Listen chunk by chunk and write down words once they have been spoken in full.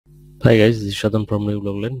Hi guys, this is Shadan from New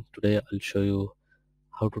Blogland. Today I'll show you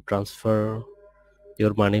how to transfer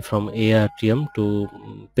your money from AirTm to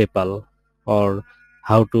PayPal, or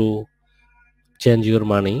how to change your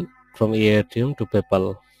money from AirTm to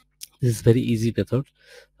PayPal. This is very easy method.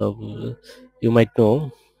 So, you might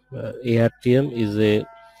know AirTm is a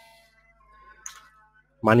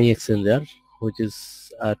money exchanger which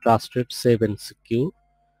is a trusted, safe and secure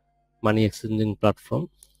money exchanging platform.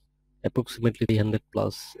 Approximately 300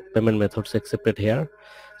 plus payment methods accepted here.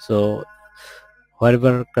 So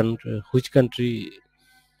wherever country,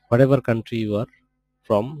 whatever country you are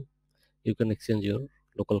from, you can exchange your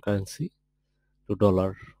local currency to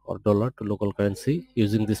dollar or dollar to local currency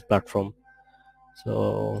using this platform.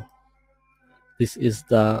 So this is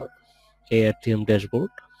the AirTM dashboard.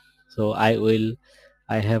 So I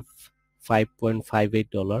have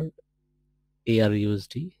 $5.58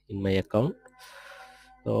 ARUSD in my account.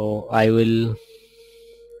 So I will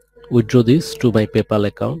withdraw this to my PayPal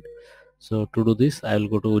account. So to do this, I will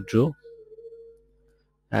go to withdraw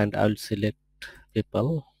and I will select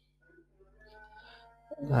PayPal,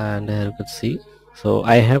 and here you can see, so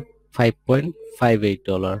I have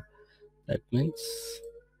 $5.58. That means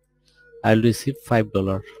I'll receive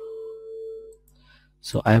 $5.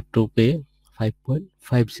 So I have to pay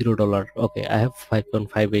 $5.50. Okay, I have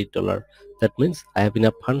 $5.58. That means I have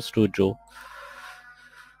enough funds to withdraw.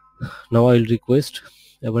 Now I'll request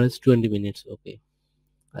average 20 minutes. Okay,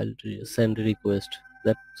 I'll send a request.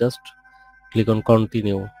 That just click on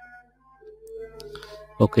continue.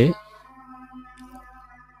 Okay,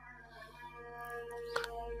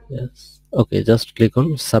 yes, okay, just click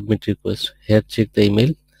on submit request. Here check the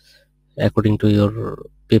email according to your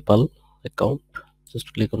PayPal account.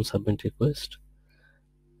 Just click on submit request,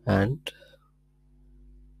 and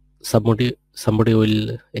somebody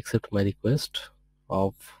will accept my request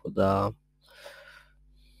of the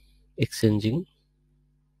exchanging.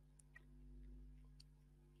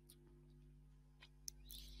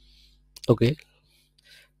 Okay,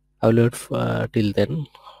 I will wait till then,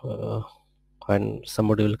 uh, when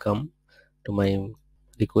somebody will come to my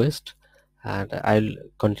request, and I'll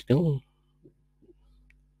continue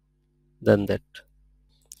then that.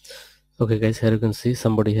 Okay guys, here you can see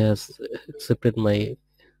somebody has accepted my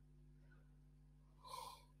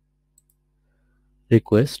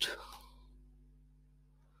request.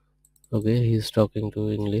 Okay, he's talking to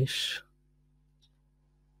English.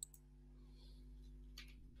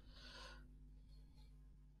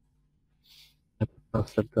 I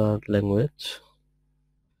translate the language.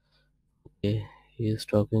 Okay, he is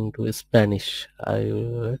talking to Spanish. I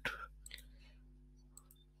wait.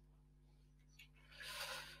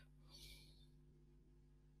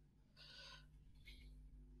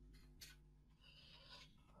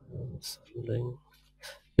 Something.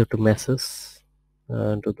 You have to message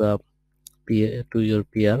to the to your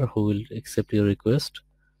PR who will accept your request.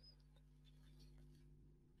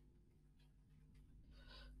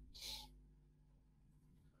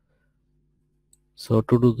 So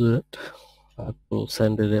to do that, I have to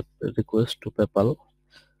send a request to PayPal.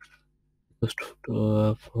 Request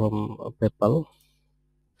to, from PayPal.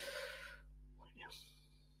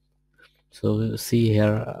 So you see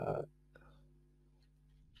here.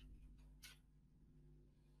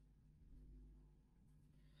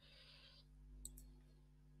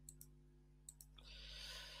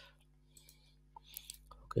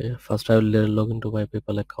 Okay, first I will log into my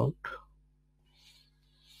PayPal account.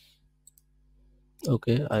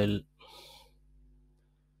 Okay, I'll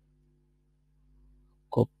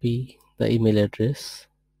copy the email address,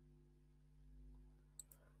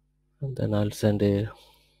 and then I'll send a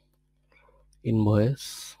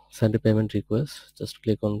invoice, send a payment request. Just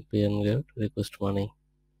click on pay and get request money.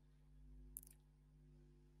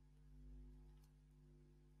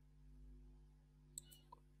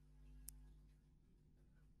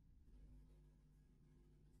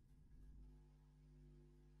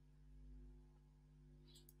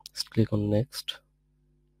 Just click on next.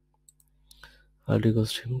 I'll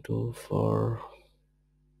request him to for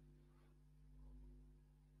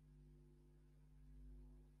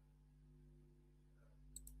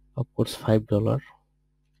upwards $5.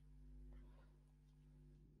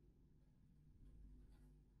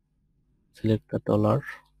 Select the dollar,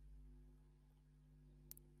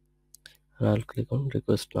 and I'll click on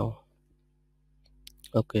request now.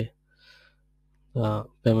 Okay, the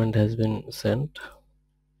payment has been sent.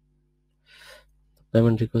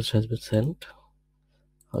 Payment request has been sent.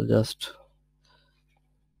 I'll just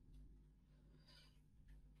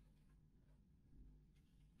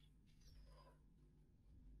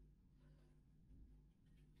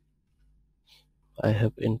I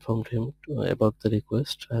have informed him about the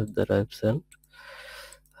request that I have sent,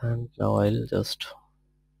 and now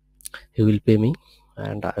he will pay me,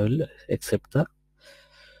 and I'll accept the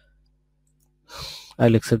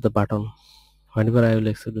button. Whenever I will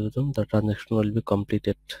accept the button, the transaction will be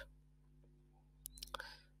completed.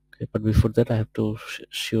 Okay, but before that I have to be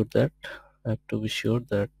sure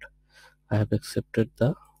that I have accepted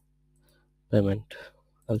the payment.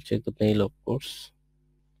 I'll check the mail, of course.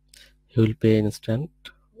 He will pay instant.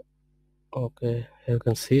 Okay, you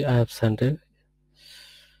can see I have sent a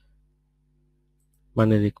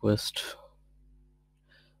money request.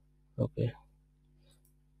 Okay,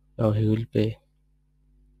 now he will pay.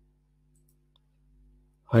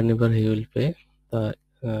 Whenever he will pay, the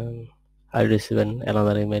I'll receive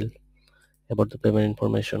another email about the payment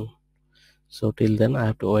information. So till then I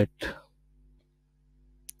have to wait.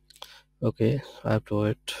 Okay, I have to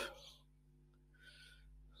wait.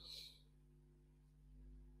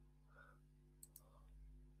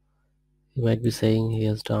 He might be saying he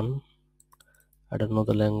has done. I don't know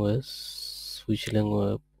the language. Which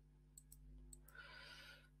language?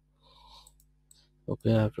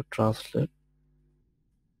 Okay, I have to translate.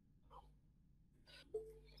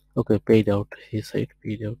 Okay, paid out. He said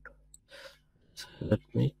paid out. So let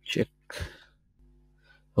me check.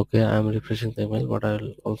 Okay, I am refreshing the email, but I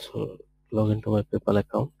will also log into my PayPal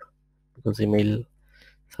account because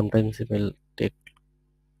sometimes email take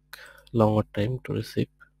longer time to receive.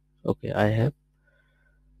 Okay, I have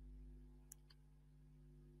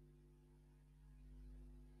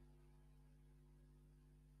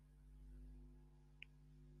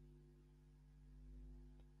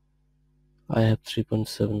I have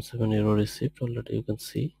 3.77 euro received already, you can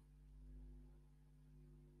see.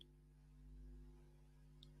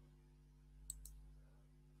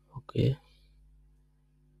 Okay,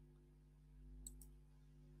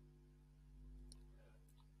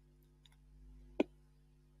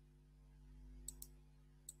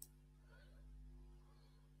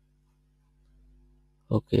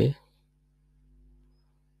 okay,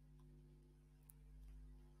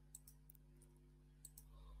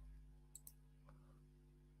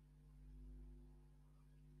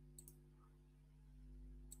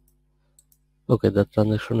 okay, the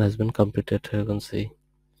transaction has been completed. You can see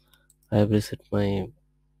I have received my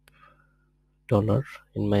dollar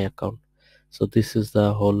in my account. So this is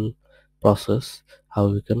the whole process how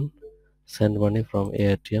we can send money from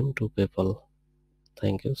AirTm to PayPal.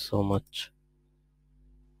 Thank you so much.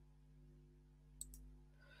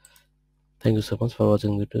 Thank you so much for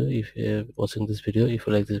watching video. If you're watching this video, if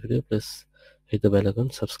you like this video, please hit the bell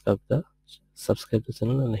icon, subscribe the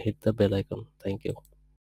channel and hit the bell icon. Thank you.